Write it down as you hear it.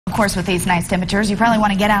course, with these nice temperatures, you probably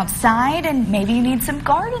want to get outside and maybe you need some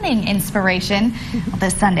gardening inspiration. Well,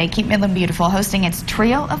 this Sunday, Keep Midland Beautiful hosting its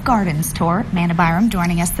Trio of Gardens tour. Amanda Byram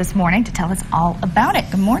joining us this morning to tell us all about it.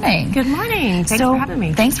 Good morning. Good morning. Thanks for having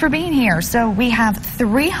me. Thanks for being here. So we have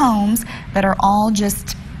 3 homes that are all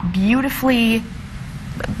just beautifully.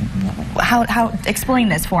 How explain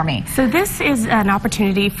this for me? So this is an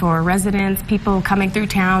opportunity for residents, people coming through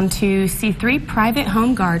town to see 3 private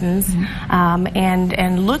home gardens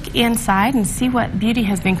and look inside and see what beauty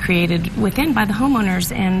has been created within by the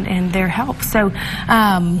homeowners and their help. So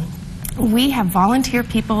we have volunteer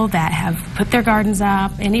people that have put their gardens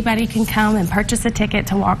up. Anybody can come and purchase a ticket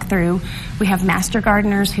to walk through. We have master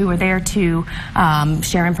gardeners who are there to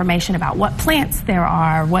share information about what plants there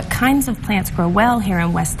are, what kinds of plants grow well here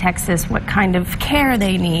in West Texas, what kind of care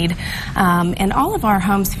they need. And all of our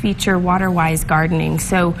homes feature water-wise gardening.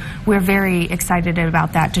 So we're very excited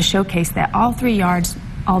about that, to showcase that all 3 yards,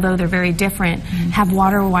 although they're very different, have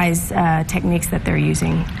water-wise techniques that they're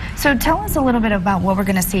using. So tell us a little bit about what we're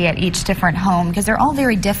going to see at each different home, because they're all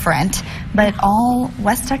very different, but all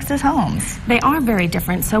West Texas homes. They are very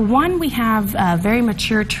different. So one, we have very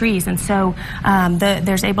mature trees, and so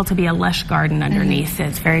there's able to be a lush garden underneath.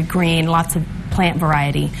 It's very green, lots of plant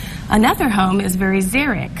variety. Another home is very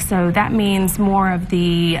xeric, so that means more of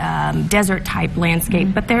the desert type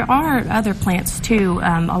landscape, but there are other plants too,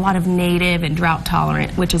 a lot of native and drought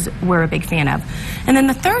tolerant, which is we're a big fan of. And then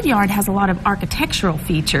the 3rd yard has a lot of architectural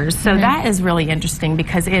features, so that is really interesting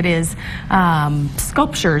because it is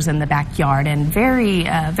sculptures in the backyard and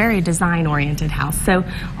very design oriented house. So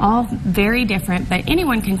all very different, but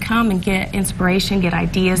anyone can come and get inspiration, get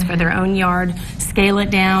ideas for their own yard, scale it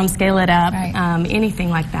down, scale it up.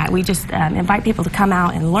 Anything like that. We just invite people to come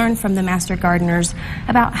out and learn from the master gardeners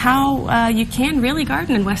about how you can really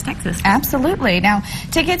garden in West Texas. Absolutely. Now,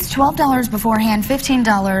 tickets $12 beforehand,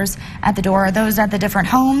 $15 at the door. Are those at the different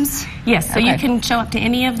homes? Yes, so you can show up to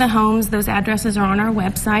any of the homes. Those addresses are on our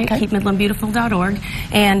website, keepmidlandbeautiful.org,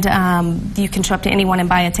 and you can show up to anyone and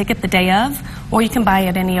buy a ticket the day of, or you can buy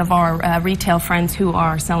at any of our retail friends who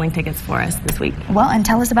are selling tickets for us this week. Well, and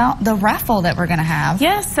tell us about the raffle that we're going to have.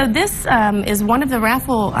 Yes, so this is one of the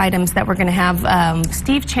raffle items that we're going to have.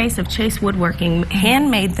 Steve Chase of Chase Woodworking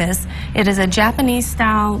handmade this. It is a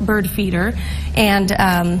Japanese-style bird feeder, and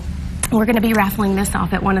we're going to be raffling this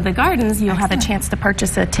off at one of the gardens. You'll have a chance to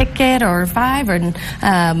purchase a ticket or 5 and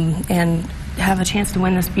have a chance to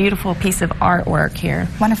win this beautiful piece of artwork here.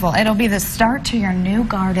 Wonderful. It'll be the start to your new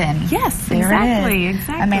garden. Yes, there exactly.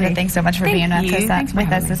 Amanda, thanks so much for being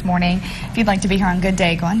with us this morning. If you'd like to be here on Good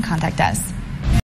Day, go and contact us.